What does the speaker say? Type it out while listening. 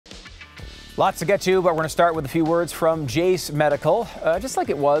Lots to get to, but we're going to start with a few words from JASE Medical. Just like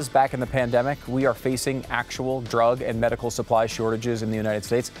it was back in the pandemic, we are facing actual drug and medical supply shortages in the United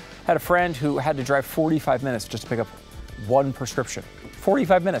States. Had a friend who had to drive 45 minutes just to pick up one prescription.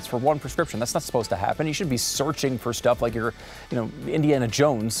 45 minutes for one prescription. That's not supposed to happen. You should be searching for stuff like you're, Indiana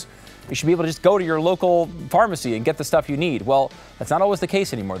Jones. You should be able to just go to your local pharmacy and get the stuff you need. Well, that's not always the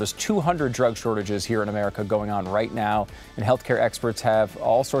case anymore. There's 200 drug shortages here in America going on right now, and healthcare experts have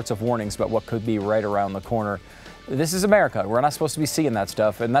all sorts of warnings about what could be right around the corner. This is America. We're not supposed to be seeing that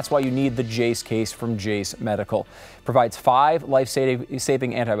stuff, and that's why you need the JASE case from JASE Medical. It provides 5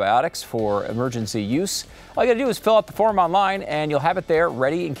 life-saving antibiotics for emergency use. All you got to do is fill out the form online, and you'll have it there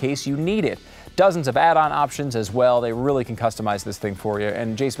ready in case you need it. Dozens of add-on options as well. They really can customize this thing for you.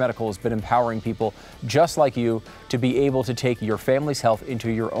 And JASE Medical has been empowering people just like you to be able to take your family's health into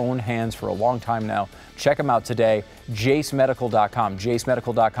your own hands for a long time now. Check them out today. JASEmedical.com.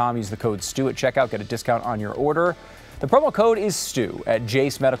 JASEmedical.com. Use the code STU at checkout. Get a discount on your order. The promo code is STU at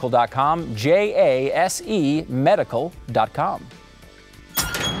JASEmedical.com. JASE medical.com.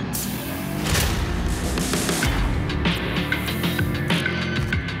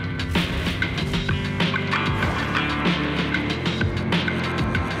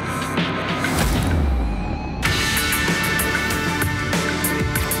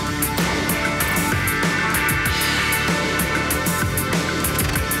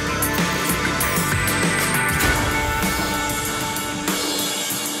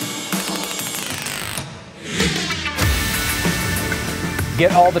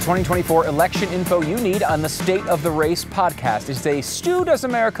 Get all the 2024 election info you need on the State of the Race podcast. It's a Stu Does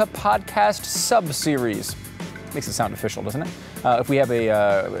America podcast sub-series. Makes it sound official, doesn't it? If we have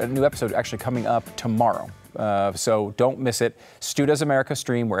a new episode actually coming up tomorrow. So don't miss it. Stu Does America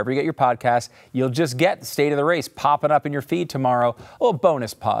stream wherever you get your podcasts. You'll just get the State of the Race popping up in your feed tomorrow. A little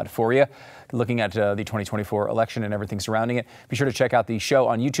bonus pod for you, looking at the 2024 election and everything surrounding it. Be sure to check out the show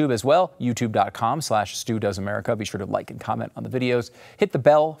on YouTube as well, youtube.com/Stu Does America. Be sure to like and comment on the videos. Hit the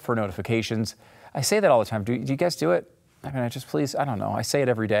bell for notifications. I say that all the time. Do you guys do it? I mean, I don't know. I say it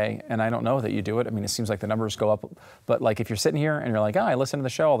every day, and I don't know that you do it. I mean, it seems like the numbers go up. But, like, if you're sitting here and you're like, I listen to the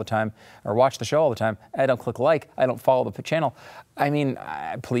show all the time or watch the show all the time, I don't click like, I don't follow the channel. I mean,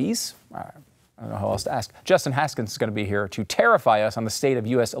 please? I don't know how else to ask. Justin Haskins is going to be here to terrify us on the state of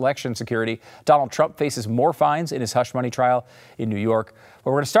U.S. election security. Donald Trump faces more fines in his hush money trial in New York.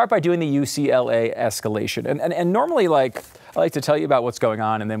 But we're going to start by doing the UCLA escalation. And normally, I like to tell you about what's going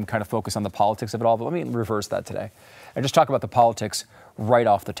on and then kind of focus on the politics of it all. But let me reverse that today and just talk about the politics right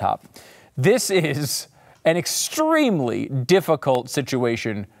off the top. This is an extremely difficult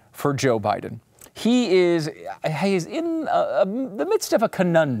situation for Joe Biden. He is in the midst of a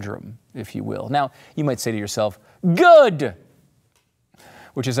conundrum, if you will. Now, you might say to yourself, good,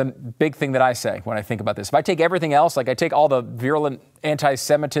 which is a big thing that I say when I think about this. If I take everything else, like I take all the virulent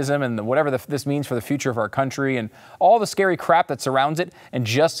anti-Semitism and whatever this means for the future of our country and all the scary crap that surrounds it, and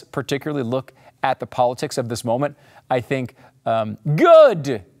just particularly look at the politics of this moment, I think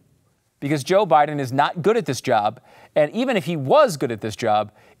good, because Joe Biden is not good at this job. And even if he was good at this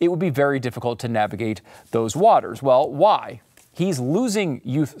job, it would be very difficult to navigate those waters. Well, why? He's losing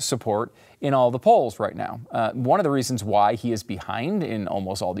youth support in all the polls right now. One of the reasons why he is behind in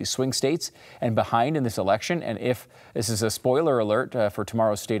almost all these swing states and behind in this election, and if this is a spoiler alert for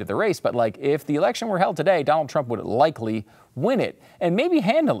tomorrow's State of the Race, but if the election were held today, Donald Trump would likely win it, and maybe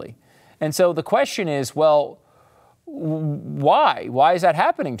handily. And so the question is, well, why? Why is that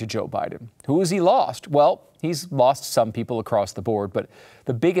happening to Joe Biden? Who has he lost? Well, he's lost some people across the board, but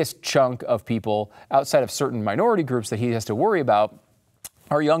the biggest chunk of people outside of certain minority groups that he has to worry about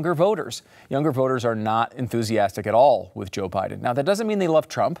are younger voters. Younger voters are not enthusiastic at all with Joe Biden. Now, that doesn't mean they love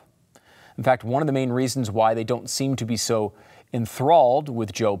Trump. In fact, one of the main reasons why they don't seem to be so enthralled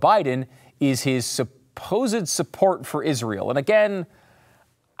with Joe Biden is his supposed support for Israel. And again,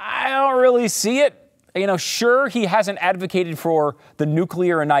 I don't really see it. Sure, he hasn't advocated for the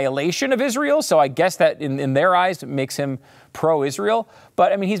nuclear annihilation of Israel, so I guess that in their eyes makes him pro-Israel.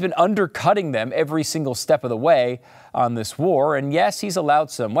 But, I mean, he's been undercutting them every single step of the way on this war. And yes, he's allowed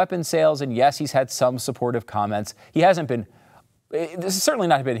some weapon sales, and yes, he's had some supportive comments. He hasn't been, this has certainly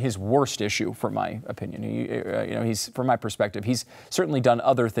not been his worst issue, from my opinion. From my perspective, he's certainly done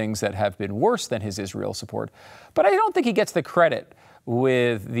other things that have been worse than his Israel support. But I don't think he gets the credit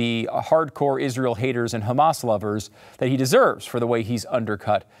with the hardcore Israel haters and Hamas lovers that he deserves for the way he's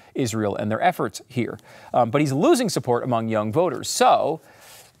undercut Israel and their efforts here. But he's losing support among young voters. So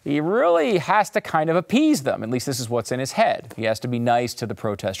he really has to kind of appease them. At least this is what's in his head. He has to be nice to the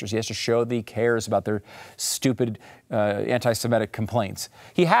protesters. He has to show that he cares about their stupid anti-Semitic complaints.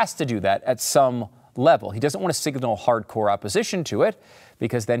 He has to do that at some level. He doesn't want to signal hardcore opposition to it,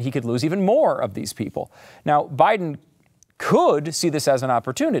 because then he could lose even more of these people. Now, Biden could see this as an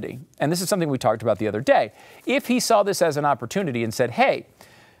opportunity, and this is something we talked about the other day. If he saw this as an opportunity and said, hey,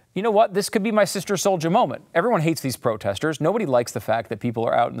 you know what, this could be my Sister Souljah moment. Everyone hates these protesters. Nobody likes the fact that people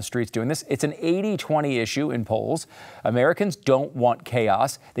are out in the streets doing this. It's an 80-20 issue in polls. Americans don't want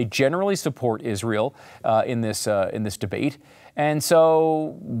chaos. They generally support Israel in this debate. And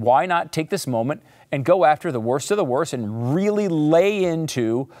so why not take this moment and go after the worst of the worst and really lay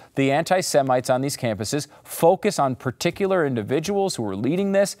into the anti-Semites on these campuses, focus on particular individuals who are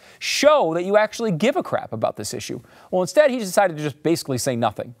leading this, show that you actually give a crap about this issue. Well, instead, he decided to just basically say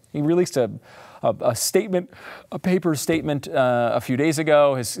nothing. He released a statement, a paper statement a few days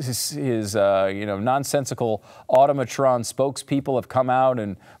ago. His nonsensical automatron spokespeople have come out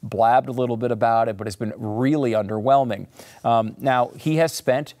and blabbed a little bit about it, but it's been really underwhelming. Now, he has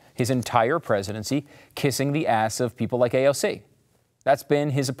spent his entire presidency kissing the ass of people like AOC. That's been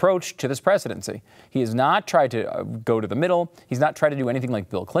his approach to this presidency. He has not tried to go to the middle. He's not tried to do anything like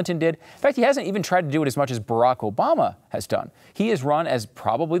Bill Clinton did. In fact, he hasn't even tried to do it as much as Barack Obama has done. He is run as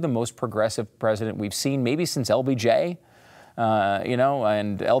probably the most progressive president we've seen, maybe since LBJ.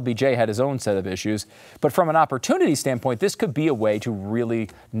 And LBJ had his own set of issues. But from an opportunity standpoint, this could be a way to really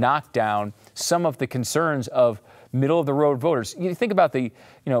knock down some of the concerns of middle-of-the-road voters. You think about the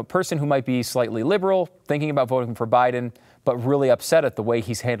person who might be slightly liberal, thinking about voting for Biden, but really upset at the way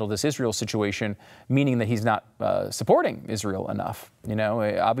he's handled this Israel situation, meaning that he's not supporting Israel enough.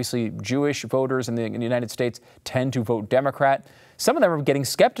 Obviously, Jewish voters in the United States tend to vote Democrat. Some of them are getting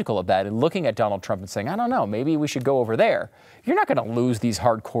skeptical of that and looking at Donald Trump and saying, I don't know, maybe we should go over there. You're not going to lose these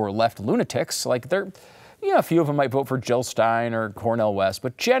hardcore left lunatics. A few of them might vote for Jill Stein or Cornel West,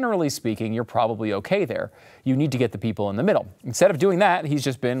 but generally speaking, you're probably okay there. You need to get the people in the middle. Instead of doing that, he's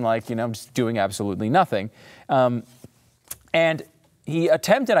just been just doing absolutely nothing. And he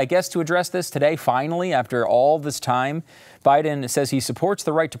attempted, I guess, to address this today, finally, after all this time. Biden says he supports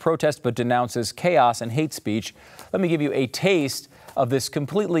the right to protest, but denounces chaos and hate speech. Let me give you a taste of this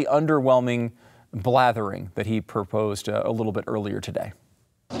completely underwhelming blathering that he proposed a little bit earlier today.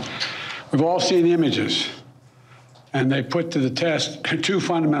 We've all seen the images, and they put to the test two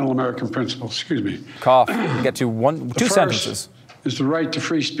fundamental American principles. Excuse me. Cough. Get to two sentences. Is the right to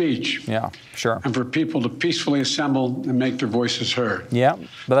free speech. Yeah, sure. And for people to peacefully assemble and make their voices heard. Yeah,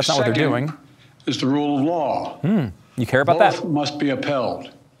 but that's not what they're doing. Is the rule of law. You care about that? Both must be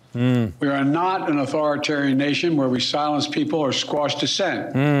upheld. We are not an authoritarian nation where we silence people or squash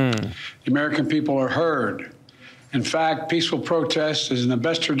dissent. The American people are heard. In fact, peaceful protest is in the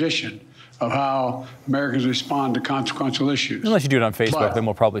best tradition of how Americans respond to consequential issues. Unless you do it on Facebook, then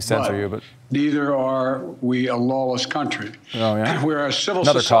we'll probably censor you. But neither are we a lawless country. Oh, yeah? We're a civil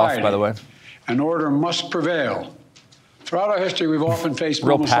Another society. cough, by the way. And order must prevail. Throughout our history, we've often faced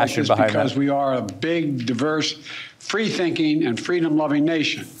Real moments like passion this behind because that. we are a big, diverse, free-thinking, and freedom-loving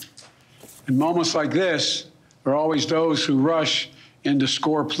nation. In moments like this, there are always those who rush in to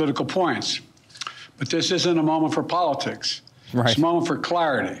score political points. But this isn't a moment for politics. Right. It's a moment for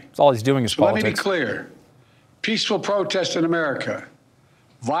clarity. All he's doing is politics. Let me be clear. Peaceful protest in America.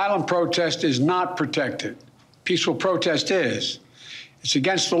 Violent protest is not protected. Peaceful protest is. It's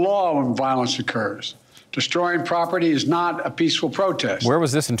against the law when violence occurs. Destroying property is not a peaceful protest. Where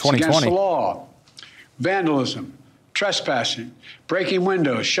was this in 2020? It's against the law. Vandalism, trespassing, breaking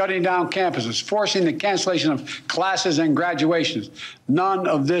windows, shutting down campuses, forcing the cancellation of classes and graduations. None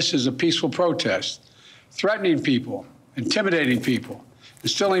of this is a peaceful protest. Threatening people, intimidating people,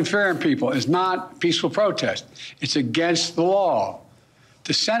 instilling fear in people is not peaceful protest. It's against the law.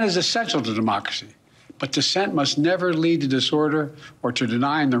 Dissent is essential to democracy, but dissent must never lead to disorder or to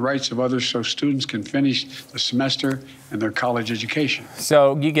denying the rights of others so students can finish the semester and their college education.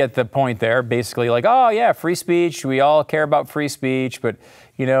 So you get the point there, basically like, oh yeah, free speech, we all care about free speech, but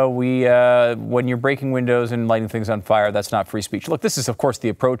when you're breaking windows and lighting things on fire, that's not free speech. Look, this is, of course, the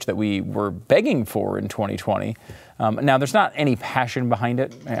approach that we were begging for in 2020. Now, there's not any passion behind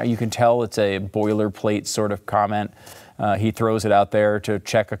it. You can tell it's a boilerplate sort of comment. He throws it out there to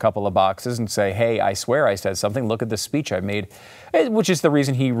check a couple of boxes and say, hey, I swear I said something. Look at this speech I made, which is the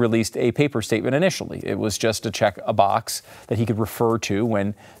reason he released a paper statement initially. It was just to check a box that he could refer to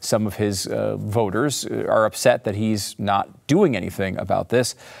when some of his voters are upset that he's not doing anything about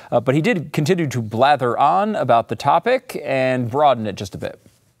this. But he did continue to blather on about the topic and broaden it just a bit.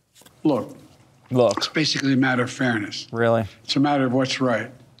 Look, it's basically a matter of fairness. Really? It's a matter of what's right.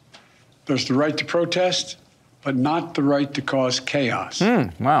 There's the right to protest, but not the right to cause chaos.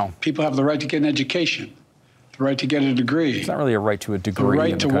 Wow. People have the right to get an education, the right to get a degree. It's not really a right to a degree. The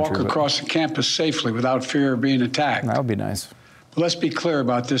right in the to country, walk across the campus safely without fear of being attacked. That would be nice. But let's be clear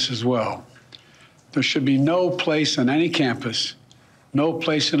about this as well. There should be no place on any campus, no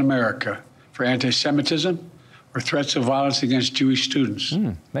place in America for anti-Semitism or threats of violence against Jewish students.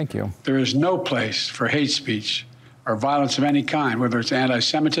 Thank you. There is no place for hate speech or violence of any kind, whether it's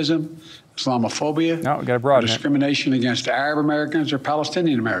anti-Semitism, Islamophobia, or discrimination against Arab Americans or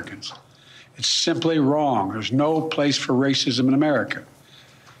Palestinian Americans. It's simply wrong. There's no place for racism in America.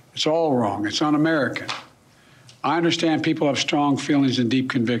 It's all wrong. It's un-American. I understand people have strong feelings and deep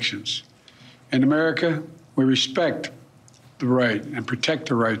convictions. In America, we respect the right and protect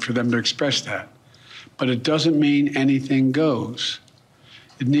the right for them to express that. But it doesn't mean anything goes.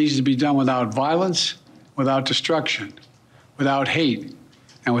 It needs to be done without violence, without destruction, without hate,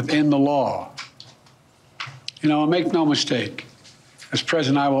 and within the law. You know, make no mistake, as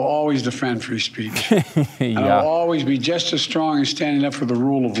president, I will always defend free speech. And I will always be just as strong in standing up for the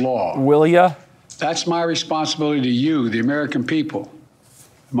rule of law. Will ya? That's my responsibility to you, the American people,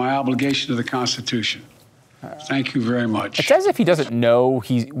 my obligation to the Constitution. Thank you very much. It's as if he doesn't know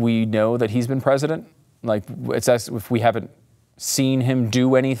we know that he's been president. Like, it's as if we haven't seen him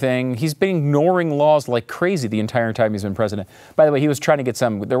do anything. He's been ignoring laws like crazy the entire time he's been president. By the way, he was trying to get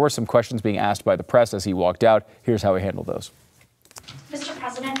there were some questions being asked by the press as he walked out. Here's how he handled those. Mr.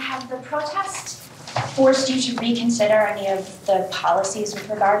 President, have the protests forced you to reconsider any of the policies with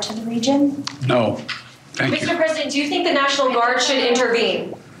regard to the region? No. Thank you. Mr. President, do you think the National Guard should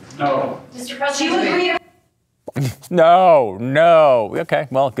intervene? No. Mr. President, do you agree? No. Okay,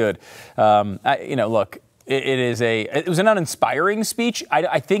 well, good. You know, look, it was an uninspiring speech.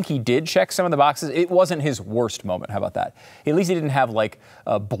 I think he did check some of the boxes. It wasn't his worst moment. How about that? At least he didn't have like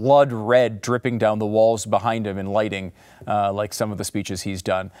blood red dripping down the walls behind him and lighting like some of the speeches he's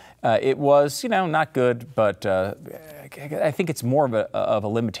done. It was, you know, not good, but I think it's more of a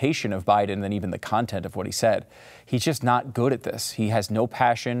limitation of Biden than even the content of what he said. He's just not good at this. He has no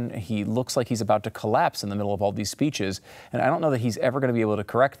passion. He looks like he's about to collapse in the middle of all these speeches. And I don't know that he's ever going to be able to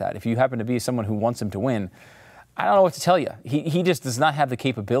correct that. If you happen to be someone who wants him to win, I don't know what to tell you. He just does not have the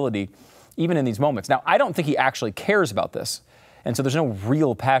capability, even in these moments. Now, I don't think he actually cares about this. And so there's no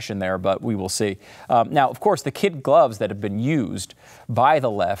real passion there, but we will see. Now, of course, the kid gloves that have been used by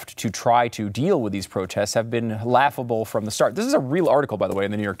the left to try to deal with these protests have been laughable from the start. This is a real article, by the way,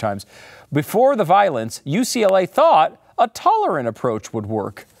 in the New York Times. Before the violence, UCLA thought a tolerant approach would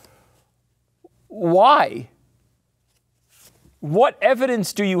work. Why? What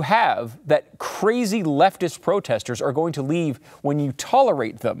evidence do you have that crazy leftist protesters are going to leave when you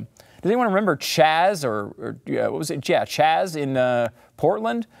tolerate them? Does anyone remember Chaz or what was it? Yeah, Chaz in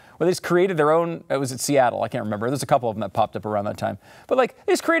Portland, where they just created their own, it was at Seattle, I can't remember. There's a couple of them that popped up around that time. But like,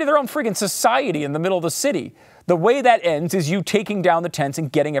 they just created their own friggin' society in the middle of the city. The way that ends is you taking down the tents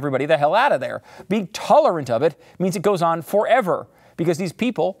and getting everybody the hell out of there. Being tolerant of it means it goes on forever, because these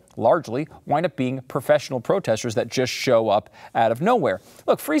people largely wind up being professional protesters that just show up out of nowhere.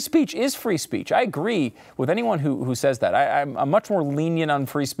 Look, free speech is free speech. I agree with anyone who says that. I'm much more lenient on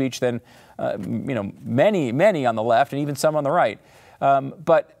free speech than you know, many on the left and even some on the right.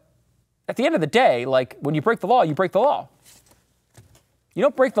 But at the end of the day, like, when you break the law, you break the law. You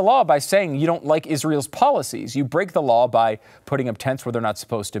don't break the law by saying you don't like Israel's policies. You break the law by putting up tents where they're not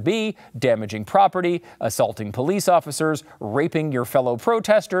supposed to be, damaging property, assaulting police officers, raping your fellow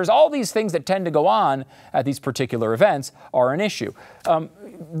protesters. All these things that tend to go on at these particular events are an issue.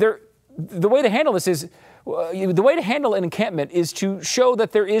 The way to handle this is, the way to handle an encampment is to show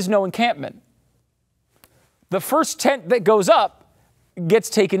that there is no encampment. The first tent that goes up gets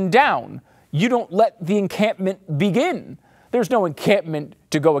taken down. You don't let the encampment begin. There's no encampment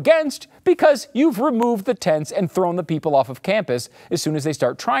to go against because you've removed the tents and thrown the people off of campus as soon as they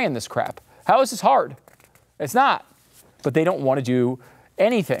start trying this crap. How is this hard? It's not. But they don't want to do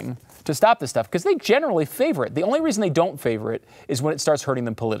anything to stop this stuff because they generally favor it. The only reason they don't favor it is when it starts hurting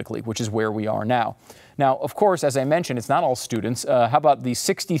them politically, which is where we are now. Now, of course, as I mentioned, it's not all students. How about the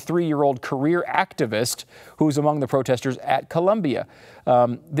 63-year-old career activist who's among the protesters at Columbia?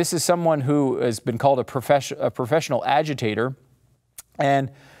 This is someone who has been called a professional agitator, and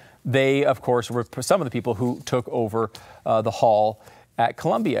they, of course, were some of the people who took over the hall at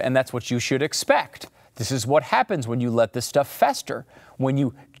Columbia, and that's what you should expect. This is what happens when you let this stuff fester, when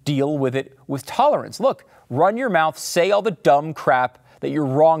you deal with it with tolerance. Look, run your mouth, say all the dumb crap that you're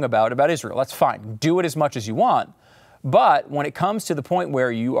wrong about Israel. That's fine. Do it as much as you want. But when it comes to the point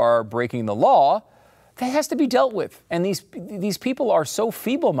where you are breaking the law, that has to be dealt with. And these people are so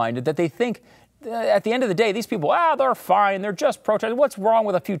feeble-minded that they think, at the end of the day, these people, they're fine, they're just protesting. What's wrong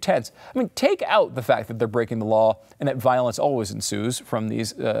with a few tents? I mean, take out the fact that they're breaking the law and that violence always ensues from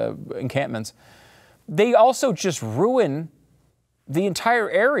these encampments. They also just ruin the entire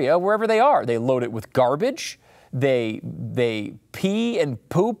area wherever they are. They load it with garbage. They pee and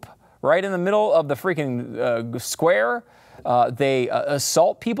poop right in the middle of the freaking square. They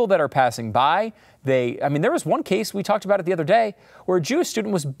assault people that are passing by. I mean, there was one case, we talked about it the other day, where a Jewish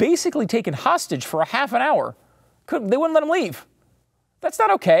student was basically taken hostage for a half an hour. They wouldn't let him leave. That's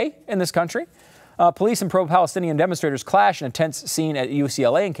not okay in this country. Police and pro-Palestinian demonstrators clash in a tense scene at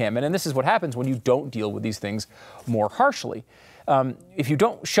UCLA encampment, and this is what happens when you don't deal with these things more harshly. If you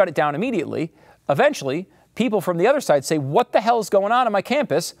don't shut it down immediately, eventually people from the other side say, what the hell is going on my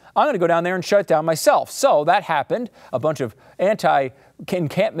campus? I'm going to go down there and shut it down myself. So that happened. A bunch of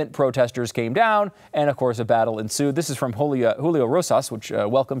anti-encampment protesters came down, and of course a battle ensued. This is from Julio Rosas, which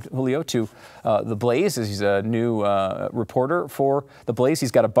welcomed Julio to The Blaze. He's a new reporter for The Blaze.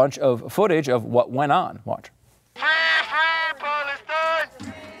 He's got a bunch of footage of what went on. Watch. Free Palestine!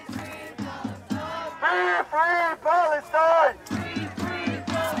 Free Palestine!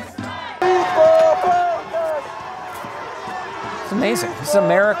 It's amazing. This is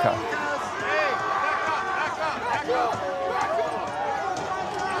America.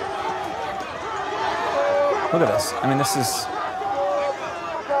 Look at this. I mean, this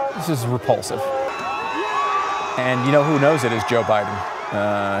is repulsive. And you know who knows it is Joe Biden.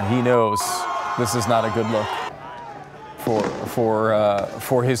 He knows this is not a good look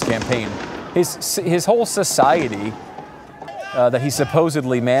for his campaign. His whole society that he's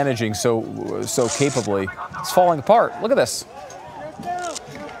supposedly managing so capably is falling apart. Look at this.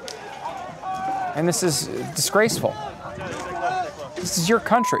 And this is disgraceful. This is your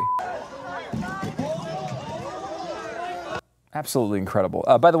country. Absolutely incredible.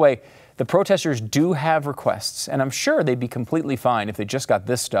 By the way, the protesters do have requests, and I'm sure they'd be completely fine if they just got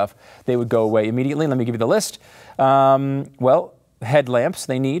this stuff. They would go away immediately. Let me give you the list. Well, headlamps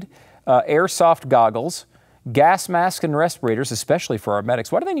they need, airsoft goggles, gas masks and respirators, especially for our medics.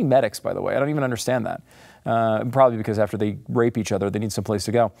 Why do they need medics, by the way? I don't even understand that. Probably because after they rape each other, they need some place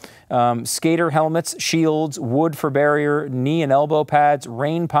to go. Skater helmets, shields, wood for barrier, knee and elbow pads,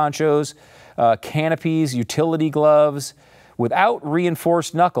 rain ponchos, canopies, utility gloves, without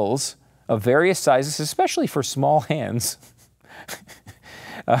reinforced knuckles of various sizes, especially for small hands.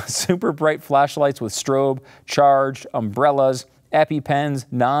 Super bright flashlights with strobe, charged, umbrellas, EpiPens,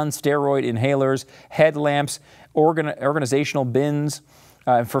 non-steroid inhalers, headlamps, organizational bins.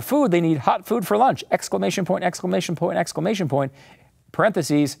 For food, they need hot food for lunch, exclamation point, exclamation point, exclamation point,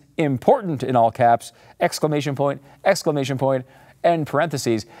 parentheses, important in all caps, exclamation point, end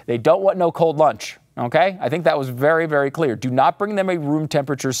parentheses. They don't want no cold lunch, okay? I think that was very, very clear. Do not bring them a room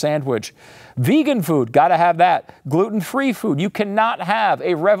temperature sandwich. Vegan food, gotta have that. Gluten-free food. You cannot have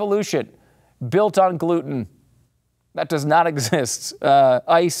a revolution built on gluten. That does not exist.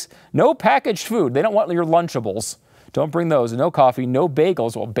 Ice, no packaged food. They don't want your Lunchables. Don't bring those. No coffee, no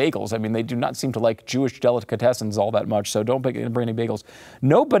bagels. Well, bagels, I mean, they do not seem to like Jewish delicatessens all that much, so don't bring any bagels.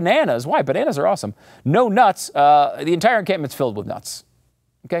 No bananas. Why? Bananas are awesome. No nuts. The entire encampment's filled with nuts.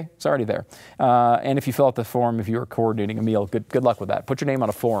 Okay, it's already there. And if you fill out the form, if you're coordinating a meal, good luck with that. Put your name on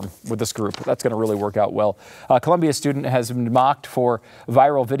a form with this group. That's going to really work out well. Columbia student has been mocked for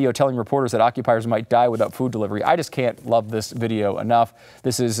viral video telling reporters that occupiers might die without food delivery. I just can't love this video enough.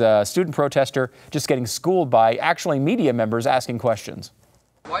 This is a student protester just getting schooled by actually media members asking questions.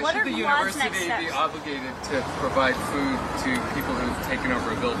 Why should the university be obligated to provide food to people who've taken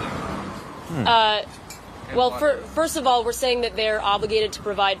over a building? Well, first of all, we're saying that they're obligated to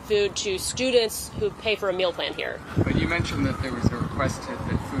provide food to students who pay for a meal plan here. But you mentioned that there was a request that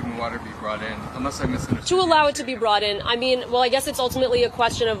food and water be brought in, unless I misunderstood. To allow it to be brought in. I mean, well, I guess it's ultimately a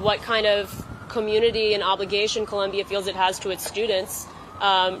question of what kind of community and obligation Columbia feels it has to its students.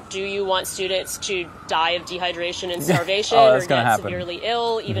 Do you want students to die of dehydration and starvation or get severely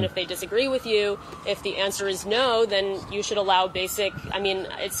ill, even if they disagree with you? If the answer is no, then you should allow basic, I mean,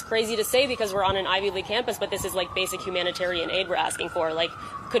 it's crazy to say because we're on an Ivy League campus, but this is like basic humanitarian aid we're asking for. Like,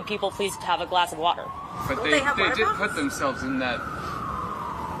 could people please have a glass of water? But they did put themselves in that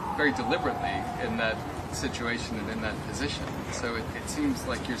very deliberately, in that situation and in that position. So it seems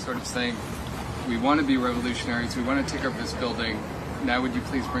like you're sort of saying, we want to be revolutionaries, we want to take over this building. Now would you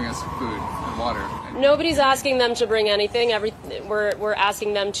please bring us food and water? Nobody's asking them to bring anything. We're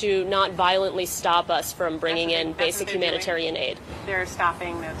asking them to not violently stop us from bringing in basic humanitarian aid. They're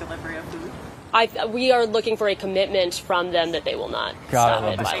stopping the delivery of food? We are looking for a commitment from them that they will not stop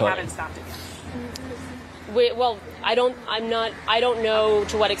it. They haven't stopped it yet. I don't know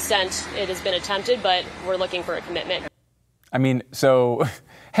to what extent it has been attempted, but we're looking for a commitment. I mean, so,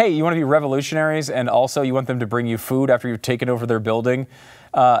 hey, you want to be revolutionaries and also you want them to bring you food after you've taken over their building?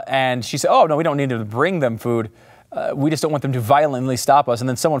 And she said, oh, no, we don't need to bring them food. We just don't want them to violently stop us. And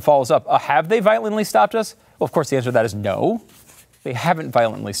then someone follows up, have they violently stopped us? Well, of course, the answer to that is no. They haven't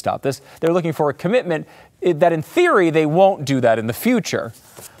violently stopped us. They're looking for a commitment that in theory they won't do that in the future.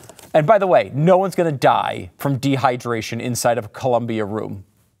 And by the way, no one's going to die from dehydration inside of a Columbia room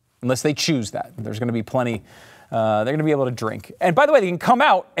unless they choose that. There's going to be plenty. They're going to be able to drink. And by the way, they can come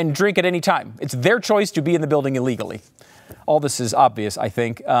out and drink at any time. It's their choice to be in the building illegally. All this is obvious, I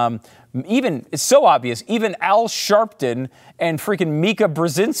think. It's so obvious, even Al Sharpton and freaking Mika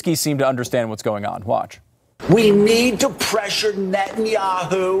Brzezinski seem to understand what's going on. Watch. We need to pressure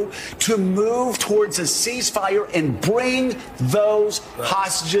Netanyahu to move towards a ceasefire and bring those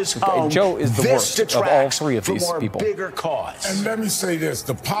hostages home. Joe is the worst of all three of these people. Bigger cause. And let me say this,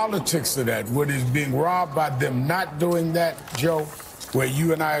 the politics of that, what is being robbed by them not doing that, Joe, where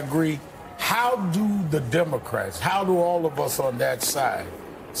you and I agree, how do the Democrats, how do all of us on that side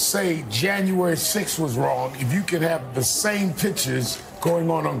say January 6th was wrong if you can have the same pictures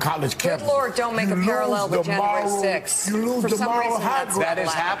going on college campuses? Good Lord, don't make a parallel with January 6th. You lose the moral high ground. That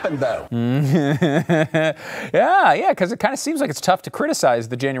has happened, though. Yeah, because it kind of seems like it's tough to criticize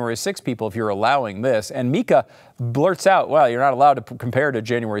the January 6th people if you're allowing this. And Mika blurts out, well, you're not allowed to compare to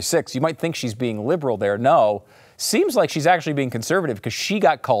January 6th. You might think she's being liberal there. No. Seems like she's actually being conservative because she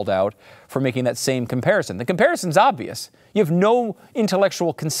got called out for making that same comparison. The comparison's obvious. You have no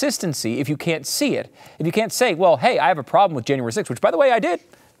intellectual consistency if you can't see it. If you can't say, well, hey, I have a problem with January 6th, which, by the way, I did.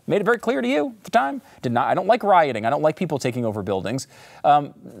 Made it very clear to you at the time. I don't like rioting. I don't like people taking over buildings.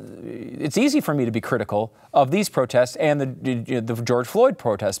 It's easy for me to be critical of these protests and the George Floyd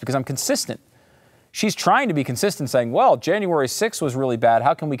protests because I'm consistent. She's trying to be consistent, saying, well, January 6th was really bad.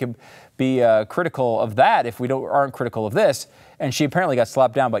 How can we be critical of that if we aren't critical of this? And she apparently got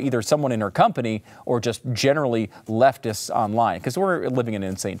slapped down by either someone in her company or just generally leftists online, because we're living in an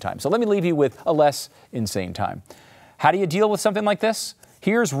insane time. So let me leave you with a less insane time. How do you deal with something like this?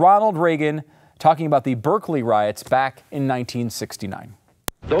 Here's Ronald Reagan talking about the Berkeley riots back in 1969.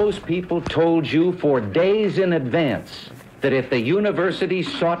 Those people told you for days in advance that if the university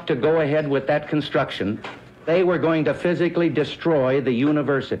sought to go ahead with that construction, they were going to physically destroy the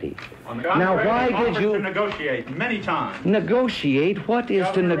university. Now, why did you negotiate many times? Negotiate? What is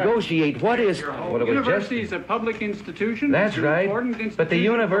to negotiate? What is? The university is a public institution. That's right. But the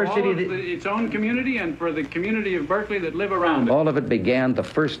university, for its own community and for the community of Berkeley that live around it. All of it began the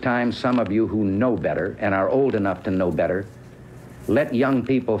first time some of you who know better and are old enough to know better let young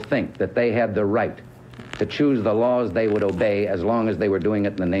people think that they had the right to choose the laws they would obey as long as they were doing it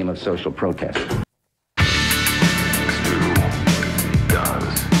in the name of social protest.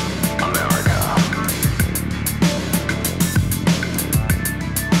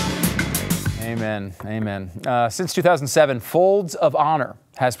 Amen. Amen. Since 2007, Folds of Honor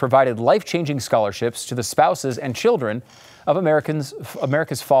has provided life-changing scholarships to the spouses and children of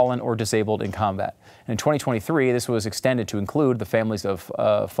America's fallen or disabled in combat. And in 2023, this was extended to include the families of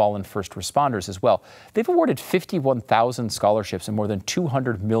fallen first responders as well. They've awarded 51,000 scholarships and more than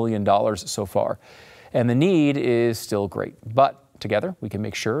 $200 million so far. And the need is still great. But together, we can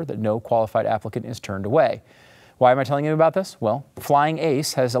make sure that no qualified applicant is turned away. Why am I telling you about this? Well, Flying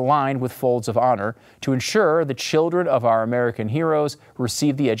Ace has aligned with Folds of Honor to ensure the children of our American heroes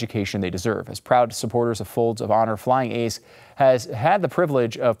receive the education they deserve. As proud supporters of Folds of Honor, Flying Ace has had the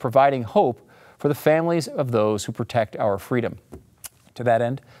privilege of providing hope for the families of those who protect our freedom. To that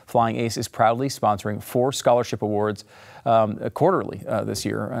end, Flying Ace is proudly sponsoring 4 scholarship awards quarterly this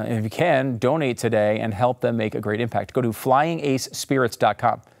year. And if you can, donate today and help them make a great impact. Go to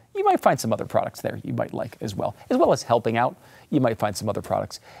flyingacespirits.com. You might find some other products there you might like as well as helping out. You might find some other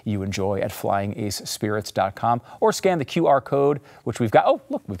products you enjoy at flyingacespirits.com or scan the QR code, which we've got. Oh,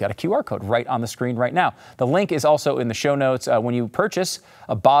 look, we've got a QR code right on the screen right now. The link is also in the show notes. When you purchase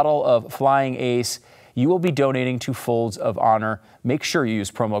a bottle of Flying Ace, you will be donating to Folds of Honor. Make sure you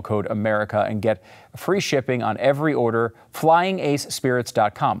use promo code America and get free shipping on every order.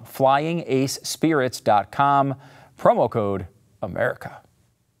 Flyingacespirits.com. Flyingacespirits.com. Promo code America.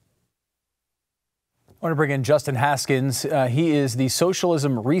 I want to bring in Justin Haskins. He is the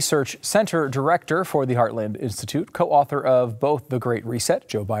Socialism Research Center Director for the Heartland Institute, co-author of both The Great Reset,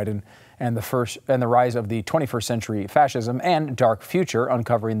 Joe Biden, and the Rise of the 21st Century Fascism, and Dark Future,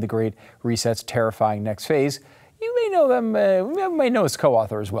 Uncovering the Great Reset's Terrifying Next Phase. You may know them, you may know his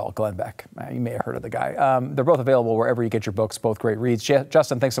co-author as well, Glenn Beck. You may have heard of the guy. They're both available wherever you get your books, both great reads.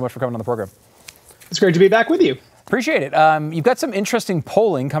 Justin, thanks so much for coming on the program. It's great to be back with you. Appreciate it. You've got some interesting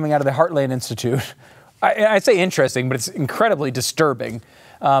polling coming out of the Heartland Institute. I say interesting, but it's incredibly disturbing.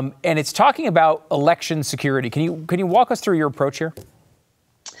 And it's talking about election security. Can you walk us through your approach here?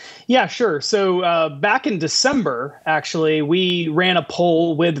 Yeah, sure. So back in December, actually, we ran a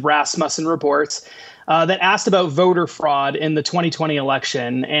poll with Rasmussen Reports that asked about voter fraud in the 2020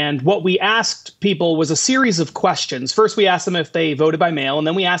 election. And what we asked people was a series of questions. First, we asked them if they voted by mail, and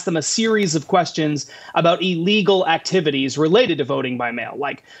then we asked them a series of questions about illegal activities related to voting by mail,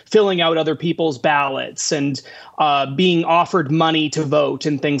 like filling out other people's ballots and being offered money to vote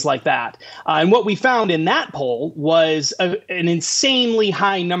and things like that. And what we found in that poll was an insanely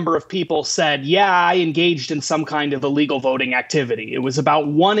high number of people said, yeah, I engaged in some kind of illegal voting activity. It was about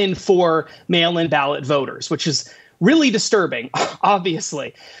 1 in 4 mail-in ballot voters, which is really disturbing,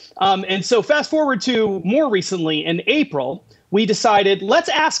 obviously. And so fast forward to more recently in April, we decided let's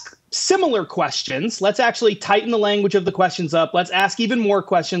ask similar questions. Let's actually tighten the language of the questions up. Let's ask even more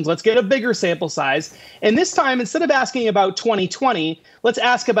questions. Let's get a bigger sample size. And this time, instead of asking about 2020, let's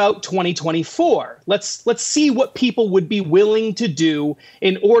ask about 2024. Let's see what people would be willing to do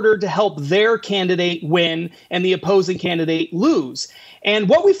in order to help their candidate win and the opposing candidate lose. And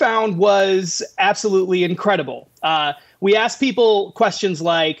what we found was absolutely incredible. We asked people questions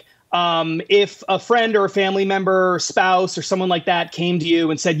like, if a friend or a family member or spouse or someone like that came to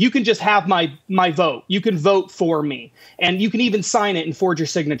you and said, you can just have my vote, you can vote for me, and you can even sign it and forge your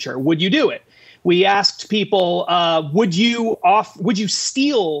signature, would you do it? We asked people, would you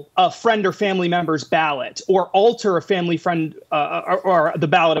steal a friend or family member's ballot or alter a family friend or the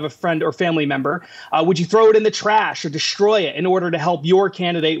ballot of a friend or family member? Would you throw it in the trash or destroy it in order to help your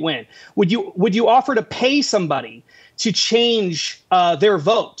candidate win? Would you offer to pay somebody to change their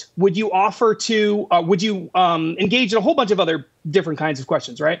vote? Would you offer to, would you engage in a whole bunch of other different kinds of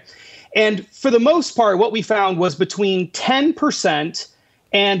questions, right? And for the most part, what we found was between 10%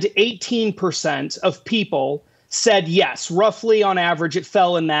 and 18% of people said yes. Roughly on average, it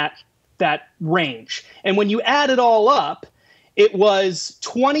fell in that range. And when you add it all up, it was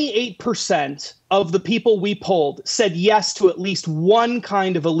 28% of the people we polled said yes to at least one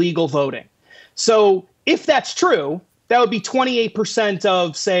kind of illegal voting. So if that's true, that would be 28%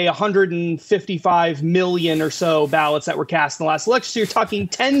 of, say, 155 million or so ballots that were cast in the last election. So you're talking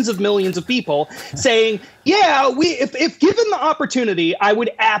tens of millions of people saying, yeah, if given the opportunity, I would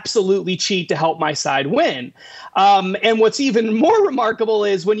absolutely cheat to help my side win. And what's even more remarkable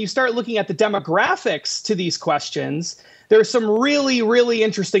is when you start looking at the demographics to these questions, there's some really, really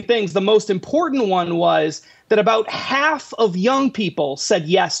interesting things. The most important one was that about half of young people said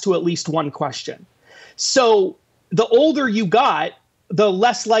yes to at least one question. So the older you got, the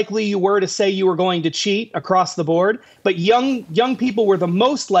less likely you were to say you were going to cheat across the board. But young people were the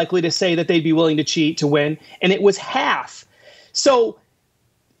most likely to say that they'd be willing to cheat to win, and it was half. So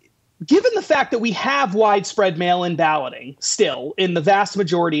given the fact that we have widespread mail-in balloting still in the vast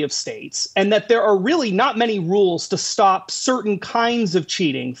majority of states, and that there are really not many rules to stop certain kinds of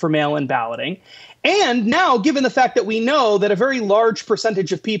cheating for mail-in balloting, and now given the fact that we know that a very large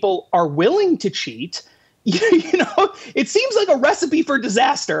percentage of people are willing to cheat, you know, it seems like a recipe for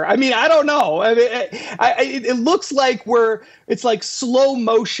disaster. I mean, I don't know. I mean, it looks like it's like slow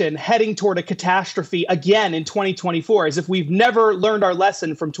motion heading toward a catastrophe again in 2024, as if we've never learned our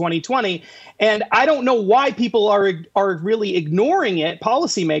lesson from 2020. And I don't know why people are really ignoring it,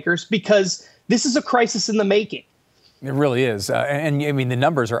 policymakers, because this is a crisis in the making. It really is. And I mean, the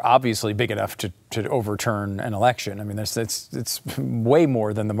numbers are obviously big enough to overturn an election. I mean, it's way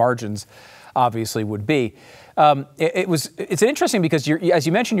more than the margins obviously would be. It's interesting because as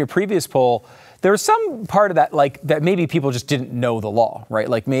you mentioned, your previous poll, there was some part of that, like that maybe people just didn't know the law, right?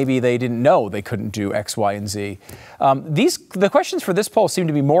 Like maybe they didn't know they couldn't do X, Y, and Z. The questions for this poll seem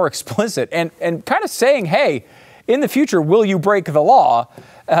to be more explicit and kind of saying, hey, in the future, will you break the law?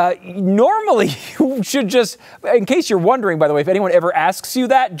 Normally, you should just, in case you're wondering, by the way, if anyone ever asks you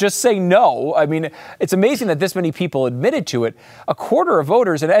that, just say no. I mean, it's amazing that this many people admitted to it. A quarter of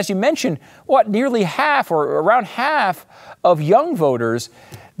voters, and as you mentioned, nearly half or around half of young voters.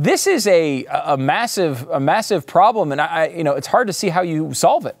 This is a massive problem, and it's hard to see how you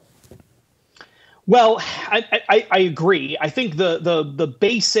solve it. Well, I agree. I think the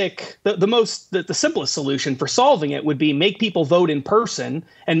basic, the simplest solution for solving it would be make people vote in person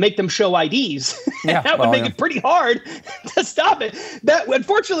and make them show IDs. Yeah, that would make it pretty hard to stop it.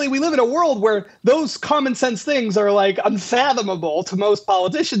 Unfortunately, we live in a world where those common sense things are like unfathomable to most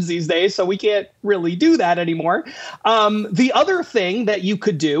politicians these days, so we can't really do that anymore. The other thing that you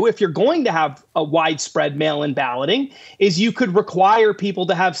could do if you're going to have a widespread mail-in balloting is you could require people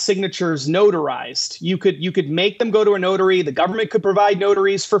to have signatures notarized. notarized. You could make them go to a notary. The government could provide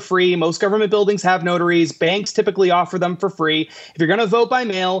notaries for free. Most government buildings have notaries. Banks typically offer them for free. If you're going to vote by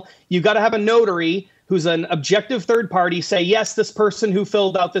mail, you've got to have a notary who's an objective third party say, yes, this person who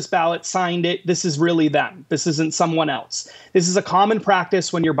filled out this ballot signed it. This is really them. This isn't someone else. This is a common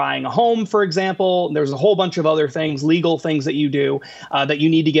practice when you're buying a home, for example. There's a whole bunch of other things, legal things that you do that you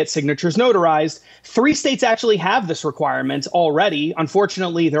need to get signatures notarized. 3 states actually have this requirement already.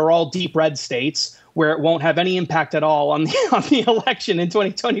 Unfortunately, they're all deep red states where it won't have any impact at all on the election in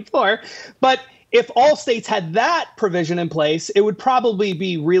 2024. But if all states had that provision in place, it would probably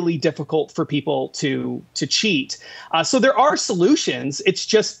be really difficult for people to cheat. So there are solutions. It's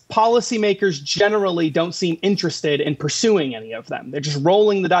just policymakers generally don't seem interested in pursuing any of them. They're just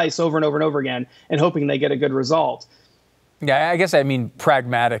rolling the dice over and over and over again and hoping they get a good result. Yeah, I guess I mean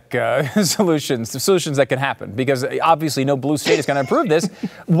pragmatic solutions, the solutions that can happen, because obviously no blue state is going to approve this.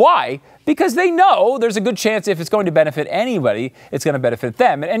 Why? Because they know there's a good chance if it's going to benefit anybody, it's going to benefit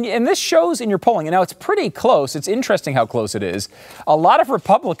them. And this shows in your polling. And now it's pretty close. It's interesting how close it is. A lot of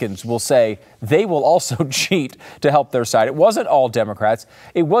Republicans will say they will also cheat to help their side. It wasn't all Democrats.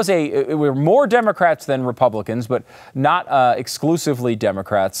 It were more Democrats than Republicans, but not exclusively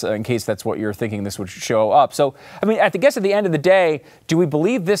Democrats, in case that's what you're thinking this would show up. So, I mean, at the end of the day, do we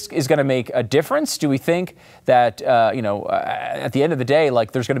believe this is going to make a difference? Do we think that, at the end of the day,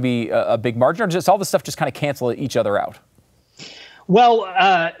 like there's going to be a big margin, or just all this stuff just kind of cancel each other out?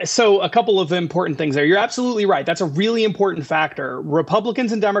 Well, so a couple of important things there. You're absolutely right. That's a really important factor.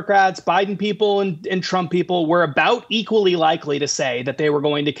 Republicans and Democrats, Biden people and Trump people were about equally likely to say that they were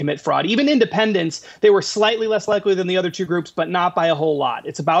going to commit fraud. Even independents, they were slightly less likely than the other two groups, but not by a whole lot.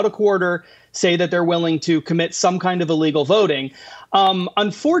 It's about a quarter say that they're willing to commit some kind of illegal voting.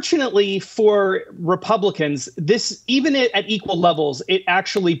 Unfortunately for Republicans, this, even at equal levels, it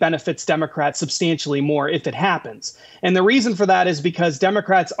actually benefits Democrats substantially more if it happens. And the reason for that is because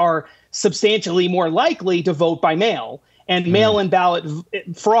Democrats are substantially more likely to vote by mail. And mail-in ballot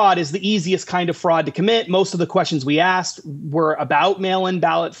fraud is the easiest kind of fraud to commit. Most of the questions we asked were about mail-in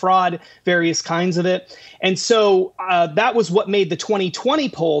ballot fraud, various kinds of it. And so that was what made the 2020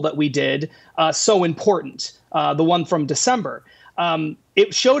 poll that we did so important, the one from December.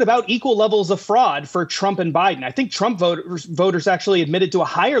 It showed about equal levels of fraud for Trump and Biden. I think Trump voters actually admitted to a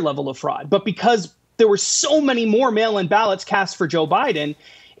higher level of fraud. But because there were so many more mail-in ballots cast for Joe Biden,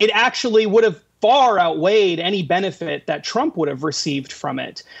 it actually would have far outweighed any benefit that Trump would have received from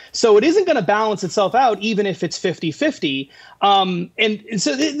it. So it isn't going to balance itself out, even if it's 50-50. And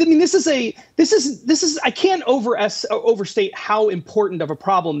so, I mean, this is, I can't overstate how important of a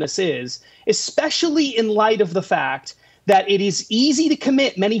problem this is, especially in light of the fact that it is easy to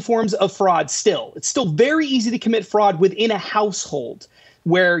commit many forms of fraud still. It's still very easy to commit fraud within a household,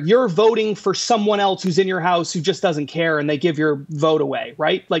 where you're voting for someone else who's in your house who just doesn't care and they give your vote away,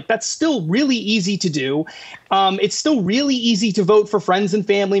 right? Like, that's still really easy to do. It's still really easy to vote for friends and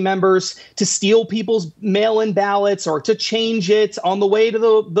family members, to steal people's mail-in ballots or to change it on the way to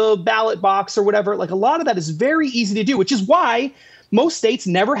the ballot box or whatever. Like, a lot of that is very easy to do, which is why most states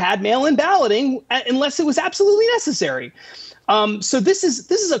never had mail-in balloting unless it was absolutely necessary. So this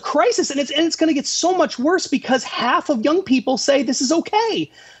is a crisis, and it's going to get so much worse because half of young people say this is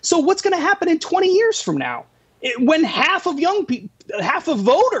okay. So what's going to happen in 20 years from now, when half of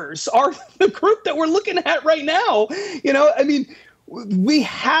voters are the group that we're looking at right now? I mean, we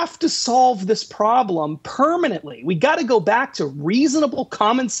have to solve this problem permanently. We got to go back to reasonable,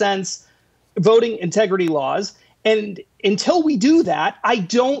 common sense voting integrity laws. And until we do that, I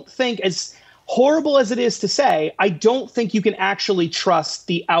don't think, as horrible as it is to say, I don't think you can actually trust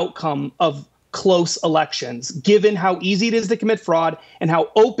the outcome of close elections, given how easy it is to commit fraud and how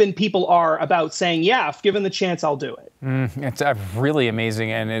open people are about saying, yeah, if given the chance, I'll do it. It's really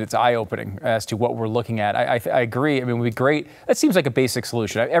amazing, and it's eye-opening as to what we're looking at. I agree. I mean, it would be great. That seems like a basic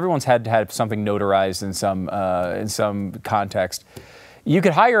solution. Everyone's had to have something notarized in some context. You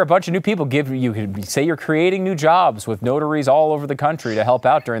could hire a bunch of new people. You could say you're creating new jobs with notaries all over the country to help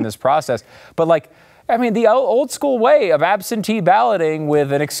out during this process. But the old school way of absentee balloting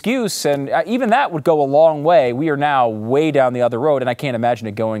with an excuse, and even that would go a long way. We are now way down the other road, and I can't imagine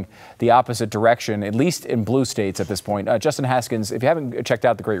it going the opposite direction, at least in blue states at this point. Justin Haskins, if you haven't checked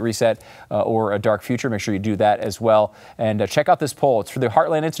out The Great Reset or A Dark Future, make sure you do that as well. And check out this poll. It's for the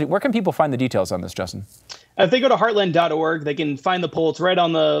Heartland Institute. Where can people find the details on this, Justin? If they go to heartland.org, they can find the poll. It's right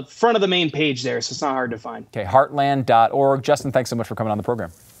on the front of the main page there, so it's not hard to find. Okay, heartland.org. Justin, thanks so much for coming on the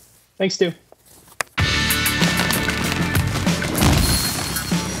program. Thanks, Stu.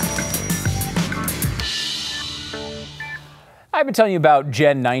 I've been telling you about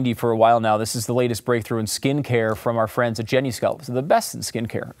Gen 90 for a while now. This is the latest breakthrough in skincare from our friends at GENUCEL. So the best in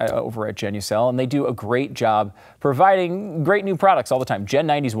skincare over at GENUCEL, and they do a great job providing great new products all the time. Gen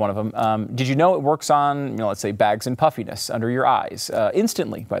 90 is one of them. Did you know it works on, let's say, bags and puffiness under your eyes?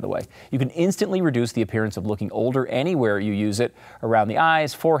 Instantly, by the way. You can instantly reduce the appearance of looking older anywhere you use it, around the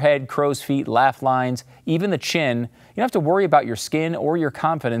eyes, forehead, crow's feet, laugh lines, even the chin. You don't have to worry about your skin or your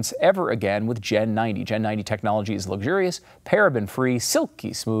confidence ever again with Gen 90. Gen 90 technology is luxurious, paraben-free,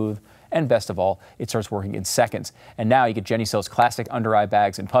 silky smooth, and best of all, it starts working in seconds. And now you get GENUCEL's classic under-eye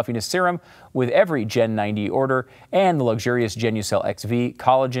bags and puffiness serum with every Gen 90 order, and the luxurious GENUCEL XV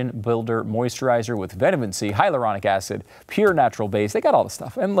Collagen Builder Moisturizer with vitamin C, hyaluronic acid, pure natural base. They got all the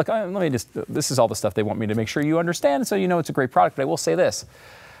stuff. And look, this is all the stuff they want me to make sure you understand, so you know it's a great product. But I will say this,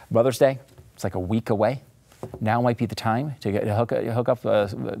 Mother's Day, it's like a week away. Now might be the time to hook up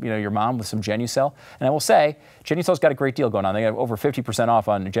your mom with some GENUCEL. And I will say, GENUCEL's got a great deal going on. They have over 50% off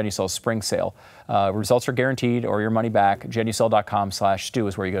on GENUCEL's spring sale. Results are guaranteed or your money back. GENUCEL.com/Stu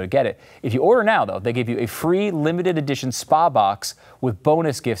is where you go to get it. If you order now, though, they give you a free limited edition spa box with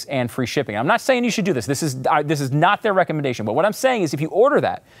bonus gifts and free shipping. I'm not saying you should do this. This is not their recommendation. But what I'm saying is if you order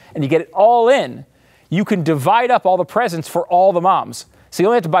that and you get it all in, you can divide up all the presents for all the moms. So you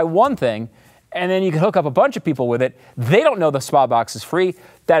only have to buy one thing, and then you can hook up a bunch of people with it. They don't know the spa box is free.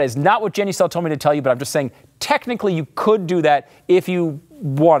 That is not what GENUCEL told me to tell you, but I'm just saying technically you could do that if you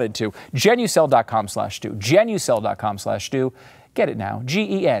wanted to. GENUCEL.com/Stu. GENUCEL.com/Stu. Get it now.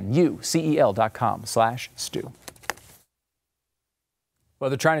 GENUCEL.com/Stu. Well,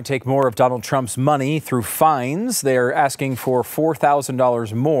 they're trying to take more of Donald Trump's money through fines. They're asking for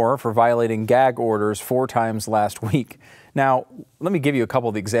 $4,000 more for violating gag orders 4 times last week. Now, let me give you a couple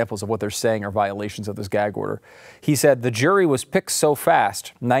of the examples of what they're saying are violations of this gag order. He said the jury was picked so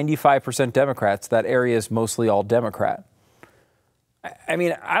fast, 95% Democrats, that area is mostly all Democrat. I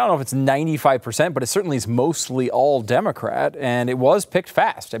mean, I don't know if it's 95%, but it certainly is mostly all Democrat, and it was picked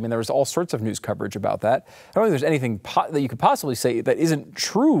fast. I mean, there was all sorts of news coverage about that. I don't think there's anything that you could possibly say that isn't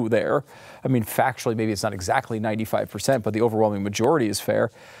true there. I mean, factually, maybe it's not exactly 95%, but the overwhelming majority is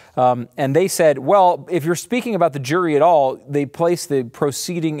fair. And they said, well, if you're speaking about the jury at all, they place the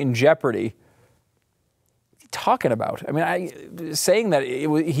proceeding in jeopardy. Talking about? I mean, saying that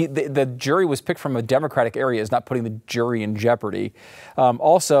the jury was picked from a Democratic area is not putting the jury in jeopardy.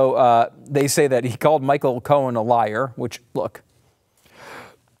 Also, they say that he called Michael Cohen a liar, which, look,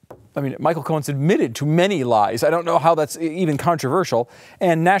 I mean, Michael Cohen's admitted to many lies. I don't know how that's even controversial.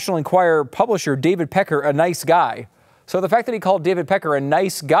 And National Enquirer publisher David Pecker a nice guy. So the fact that he called David Pecker a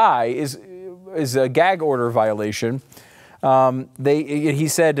nice guy is a gag order violation. He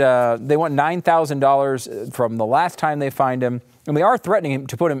said they want $9,000 from the last time they fined him, and they are threatening him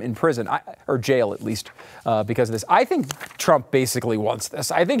to put him in prison, or jail at least, because of this. I think Trump basically wants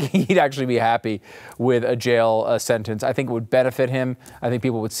this. I think he'd actually be happy with a jail sentence. I think it would benefit him. I think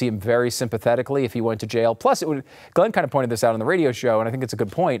people would see him very sympathetically if he went to jail. Plus, Glenn kind of pointed this out on the radio show, and I think it's a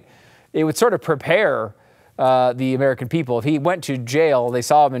good point. It would sort of prepare the American people. If he went to jail, they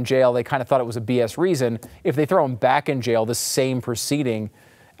saw him in jail, they kind of thought it was a BS reason. If they throw him back in jail, the same proceeding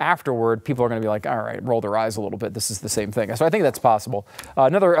afterward, people are going to be like, all right, roll their eyes a little bit. This is the same thing. So I think that's possible.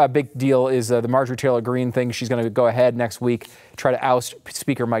 Another big deal is the Marjorie Taylor Greene thing. She's going to go ahead next week, try to oust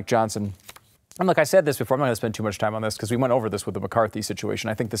Speaker Mike Johnson. And look, I said this before. I'm not going to spend too much time on this because we went over this with the McCarthy situation.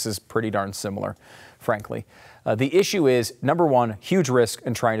 I think this is pretty darn similar, frankly. The issue is, number one, huge risk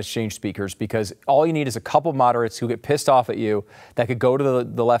in trying to change speakers because all you need is a couple moderates who get pissed off at you that could go to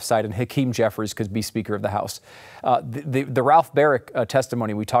the left side and Hakeem Jeffries could be Speaker of the House. The Ralph Barrick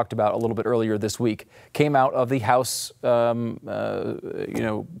testimony we talked about a little bit earlier this week came out of the House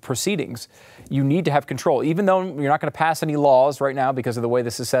proceedings. You need to have control. Even though you're not going to pass any laws right now because of the way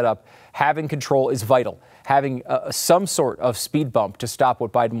this is set up, having control is vital. Having some sort of speed bump to stop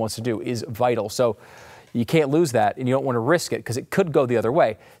what Biden wants to do is vital. So you can't lose that, and you don't want to risk it because it could go the other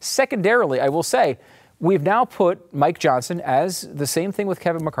way. Secondarily, I will say, we've now put Mike Johnson, as the same thing with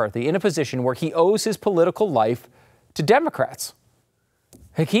Kevin McCarthy, in a position where he owes his political life to Democrats.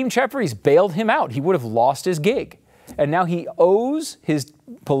 Hakeem Jeffries bailed him out. He would have lost his gig. And now he owes his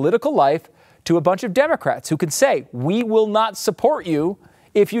political life to a bunch of Democrats who can say, we will not support you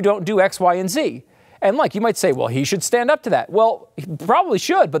if you don't do X, Y, and Z. And like, you might say, well, he should stand up to that. Well, he probably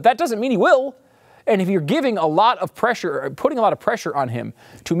should, but that doesn't mean he will. And if you're giving a lot of pressure, putting a lot of pressure on him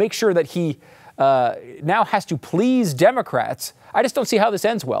to make sure that he now has to please Democrats, I just don't see how this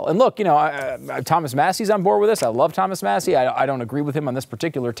ends well. And look, Thomas Massey's on board with this. I love Thomas Massey. I don't agree with him on this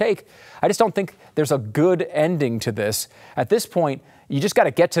particular take. I just don't think there's a good ending to this. At this point, you just got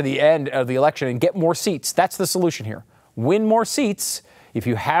to get to the end of the election and get more seats. That's the solution here. win more seats. If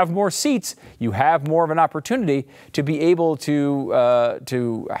you have more seats, you have more of an opportunity to be able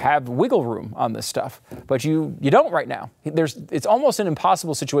to have wiggle room on this stuff. But you don't right now. It's almost an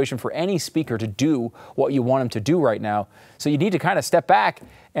impossible situation for any speaker to do what you want him to do right now. So you need to kind of step back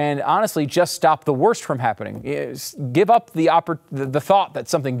and honestly just stop the worst from happening. Give up the thought that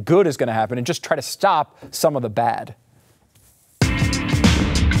something good is going to happen and just try to stop some of the bad.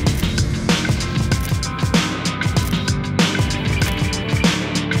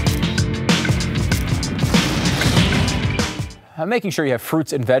 Making sure you have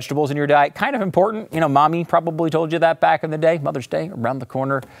fruits and vegetables in your diet, kind of important. You know, mommy probably told you that back in the day. Mother's Day around the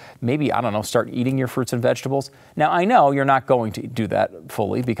corner. Maybe, I don't know, start eating your fruits and vegetables. Now, I know you're not going to do that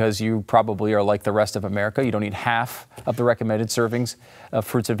fully because you probably are like the rest of America. You don't eat half of the recommended servings of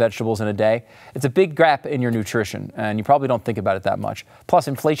fruits and vegetables in a day. It's a big gap in your nutrition, and you probably don't think about it that much. Plus,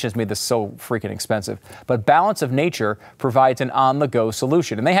 inflation has made this so freaking expensive. But Balance of Nature provides an on-the-go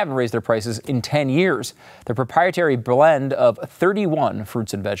solution, and they haven't raised their prices in 10 years. Their proprietary blend of 31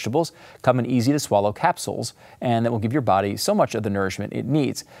 fruits and vegetables come in easy-to-swallow capsules, and that will give your body so much of the nourishment it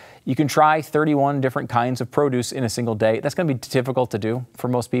needs. You can try 31 different kinds of produce in a single day. That's going to be difficult to do for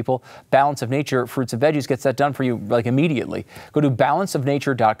most people. Balance of Nature Fruits and Veggies gets that done for you like immediately. Go to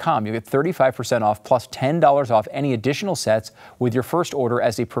balanceofnature.com. You'll get 35% off plus $10 off any additional sets with your first order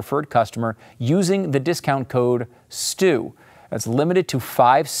as a preferred customer using the discount code STU. That's limited to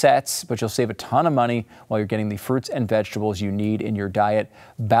 5 sets, but you'll save a ton of money while you're getting the fruits and vegetables you need in your diet.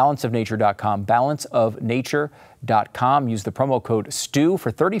 Balanceofnature.com. Balanceofnature.com. Use the promo code STU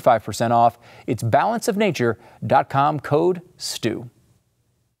for 35% off. It's balanceofnature.com, code STU.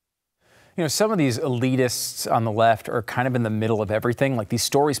 You know, some of these elitists on the left are kind of in the middle of everything. Like these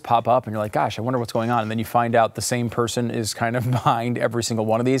stories pop up and you're like, gosh, I wonder what's going on. And then you find out the same person is kind of behind every single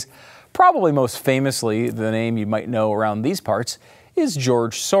one of these. Probably most famously, the name you might know around these parts is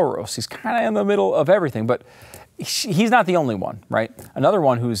George Soros. He's kind of in the middle of everything, but he's not the only one, right? Another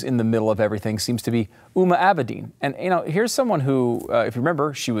one who's in the middle of everything seems to be Huma Abedin. And, you know, here's someone who, if you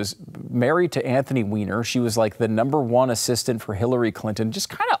remember, she was married to Anthony Weiner. She was like the #1 assistant for Hillary Clinton, just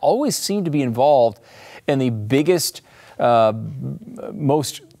kind of always seemed to be involved in the biggest,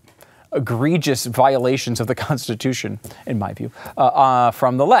 most egregious violations of the Constitution, in my view,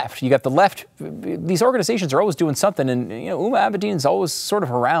 from the left. You got the left. These organizations are always doing something, and you know, Huma Abedin's always sort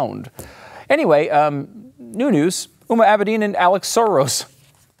of around. Anyway, new news: Huma Abedin and Alex Soros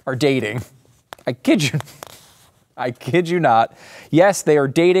are dating. I kid you not. Yes, they are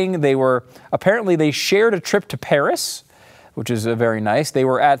dating. Apparently they shared a trip to Paris, which is very nice. They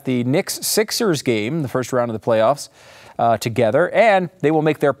were at the Knicks-Sixers game, the first round of the playoffs, together, and they will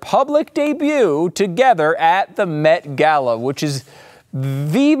make their public debut together at the Met Gala, which is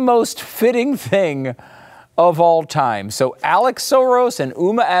the most fitting thing of all time. So Alex Soros and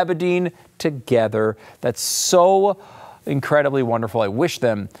Huma Abedin together. That's so incredibly wonderful. I wish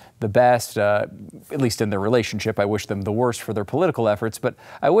them the best, at least in their relationship. I wish them the worst for their political efforts, but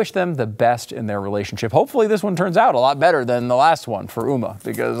I wish them the best in their relationship. Hopefully this one turns out a lot better than the last one for Huma,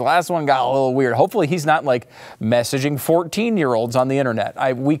 because the last one got a little weird. Hopefully he's not like messaging 14-year-olds on the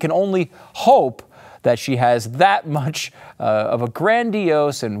internet. We can only hope that she has that much of a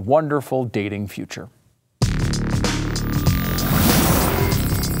grandiose and wonderful dating future.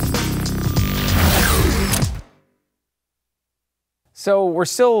 So we're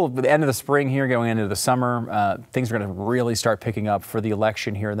still at the end of the spring here, going into the summer. Things are going to really start picking up for the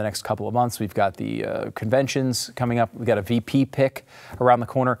election here in the next couple of months. We've got the conventions coming up. We've got a VP pick around the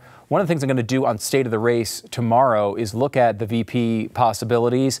corner. One of the things I'm going to do on State of the Race tomorrow is look at the VP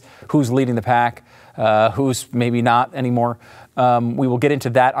possibilities, who's leading the pack, who's maybe not anymore. We will get into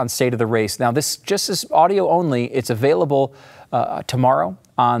that on State of the Race. Now, this just is audio only. It's available tomorrow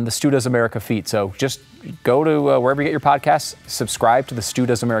on the Stu Does America feed. So just go to wherever you get your podcasts, subscribe to the Stu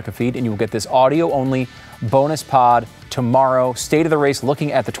Does America feed, and you will get this audio-only bonus pod tomorrow. State of the Race,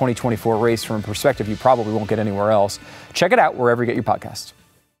 looking at the 2024 race from a perspective you probably won't get anywhere else. Check it out wherever you get your podcasts.